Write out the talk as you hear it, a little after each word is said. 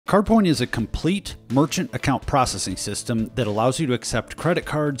CardPointe is a complete merchant account processing system that allows you to accept credit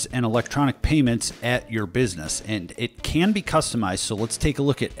cards and electronic payments at your business, and it can be customized. So let's take a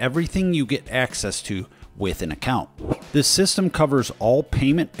look at everything you get access to with an account. This system covers all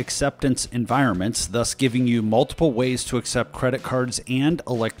payment acceptance environments, thus giving you multiple ways to accept credit cards and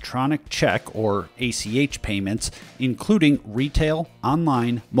electronic check or ACH payments, including retail,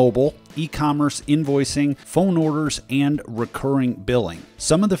 online, mobile, e-commerce, invoicing, phone orders, and recurring billing.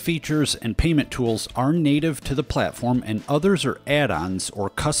 Some of the features and payment tools are native to the platform, and others are add-ons or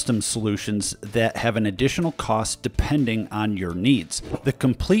custom solutions that have an additional cost depending on your needs. The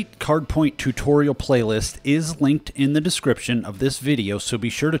complete CardPointe tutorial playlist is linked in the description of this video, so be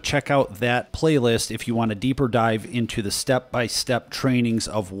sure to check out that playlist if you want a deeper dive into the step-by-step trainings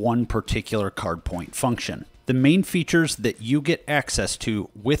of one particular CardPointe function. The main features that you get access to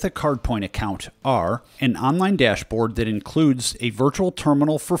with a CardPointe account are an online dashboard that includes a virtual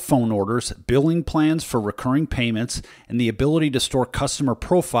terminal for phone orders, billing plans for recurring payments, and the ability to store customer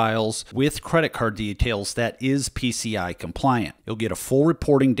profiles with credit card details that is PCI compliant. You'll get a full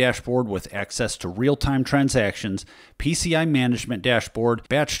reporting dashboard with access to real-time transactions, PCI management dashboard,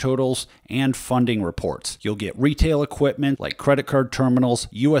 batch totals, and funding reports. You'll get retail equipment like credit card terminals,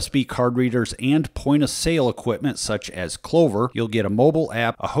 USB card readers, and point-of-sale equipment such as Clover. You'll get a mobile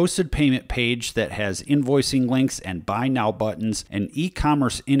app, a hosted payment page that has invoicing links and buy now buttons, an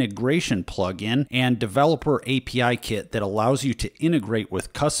e-commerce integration plugin, and developer API kit that allows you to integrate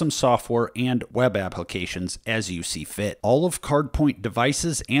with custom software and web applications as you see fit. All of CardPointe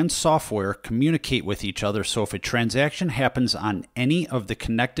devices and software communicate with each other, so if a transaction happens on any of the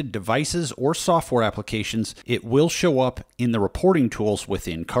connected devices or software applications, it will show up in the reporting tools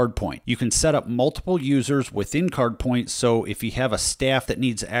within CardPointe. You can set up multiple users within CardPointe, so if you have a staff that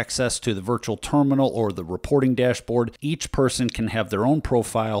needs access to the virtual terminal or the reporting dashboard, each person can have their own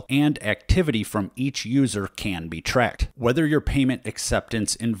profile and activity from each user can be tracked. Whether your payment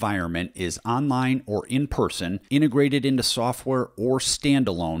acceptance environment is online or in person, integrated into software or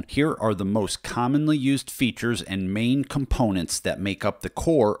standalone, here are the most commonly used features and main components that make up the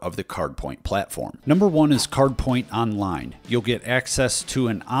core of the CardPointe platform. Number one is CardPoint Online. You'll get access to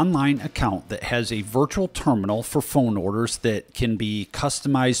an online account that has a virtual terminal for phone orders that can be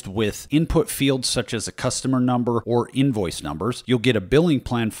customized with input fields such as a customer number or invoice numbers. You'll get a billing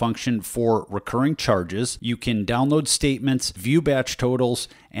plan function for recurring charges. You can download statements, view batch totals,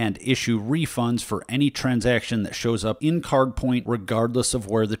 and issue refunds for any transaction that shows up in CardPointe regardless of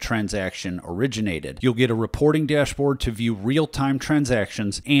where the transaction originated. You'll get a reporting dashboard to view real-time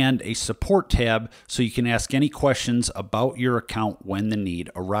transactions and a support tab so you can ask any questions about your account when the need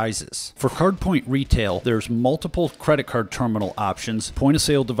arises. For CardPoint Retail, there's multiple credit card terminal options,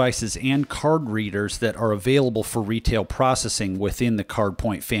 point-of-sale devices, and card readers that are available for retail processing within the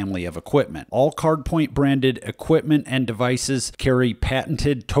CardPointe family of equipment. All CardPointe branded equipment and devices carry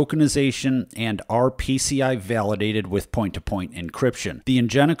patented tokenization and are PCI validated with point-to-point encryption. The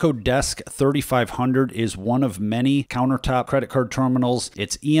Ingenico Desk 3500 is one of many countertop credit card terminals.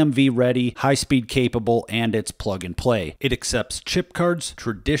 It's EMV ready, high-speed capable, and it's plug and play. It accepts chip cards,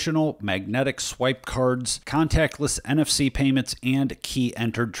 traditional magnetic swipe cards, contactless NFC payments, and key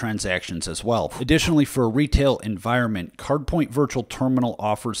entered transactions as well. Additionally, for a retail environment, CardPoint Virtual Terminal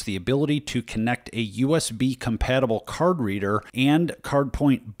offers the ability to connect a USB compatible card reader and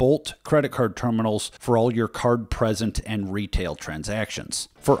CardPoint Bolt credit card terminals for all your card present and retail transactions.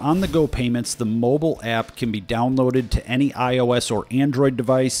 For on-the-go payments, the mobile app can be downloaded to any iOS or Android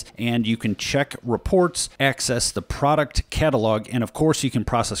device, and you can check reports, access the product catalog, and of course you can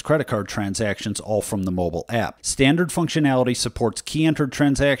process credit card transactions all from the mobile app. Standard functionality supports key entered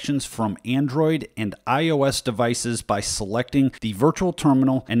transactions from Android and iOS devices by selecting the virtual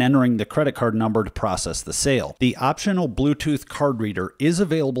terminal and entering the credit card number to process the sale. The optional Bluetooth card reader is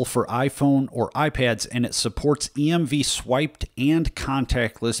available for iPhone or iPads, and it supports EMV swiped and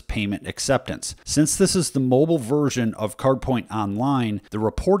contactless payment acceptance. Since this is the mobile version of CardPoint Online, the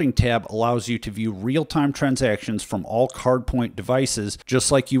reporting tab allows you to view real-time transactions from all CardPoint devices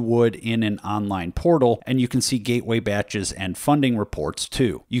just like you would in an online portal, and you can see gateway batches and funding reports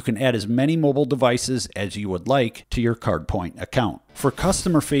too. You can add as many mobile devices as you would like to your CardPoint account. For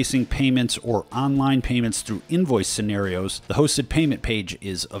customer-facing payments or online payments through invoice scenarios, the hosted payment page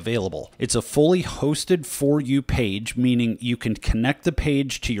is available. It's a fully hosted for you page, meaning you can connect the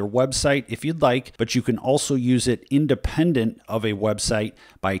page to your website if you'd like, but you can also use it independent of a website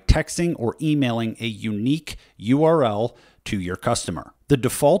by texting or emailing a unique URL to your customer. The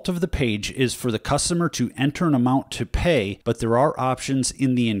default of the page is for the customer to enter an amount to pay, but there are options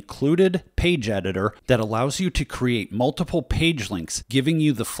in the included page editor that allows you to create multiple page links, giving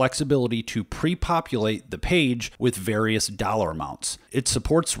you the flexibility to pre-populate the page with various dollar amounts. It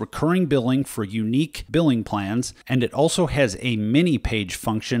supports recurring billing for unique billing plans, and it also has a mini page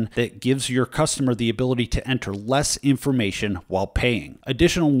function that gives your customer the ability to enter less information while paying.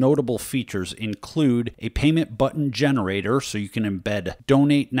 Additional notable features include a payment button generator, so you can embed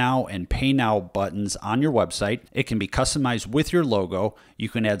Donate Now and Pay Now buttons on your website. It can be customized with your logo. You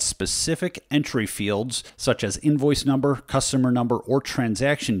can add specific entry fields such as invoice number, customer number, or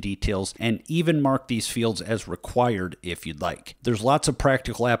transaction details, and even mark these fields as required if you'd like. There's lots of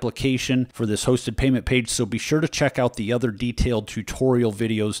practical application for this hosted payment page, so be sure to check out the other detailed tutorial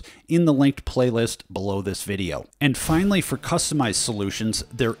videos in the linked playlist below this video. And finally, for customized solutions,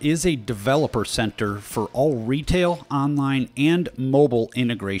 there is a developer center for all retail, online, and mobile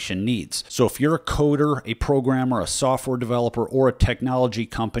integration needs. So if you're a coder, a programmer, a software developer, or a technology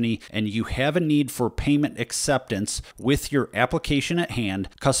company, and you have a need for payment acceptance with your application at hand,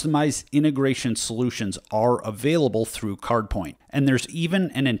 customized integration solutions are available through CardPoint. And there's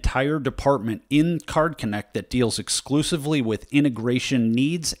even an entire department in CardConnect that deals exclusively with integration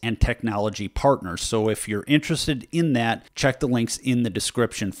needs and technology partners. So if you're interested in that, check the links in the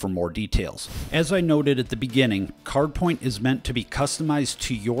description for more details. As I noted at the beginning, CardPoint is meant to be customized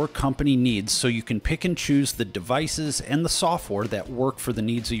to your company needs, so you can pick and choose the devices and the software that work for the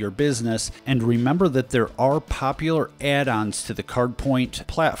needs of your business. And remember that there are popular add-ons to the CardPoint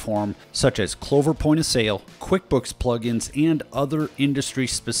platform, such as Clover Point of Sale, QuickBooks plugins, and other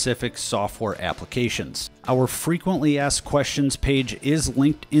industry-specific software applications. Our frequently asked questions page is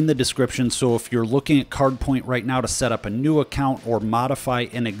linked in the description, so if you're looking at CardPoint right now to set up a new account or modify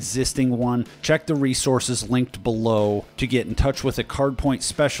an existing one, check the resources linked below to get in touch with a CardPoint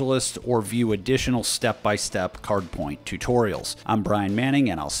specialist or view additional step-by-step CardPoint tutorials. I'm Brian Manning,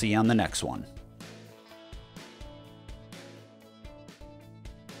 and I'll see you on the next one.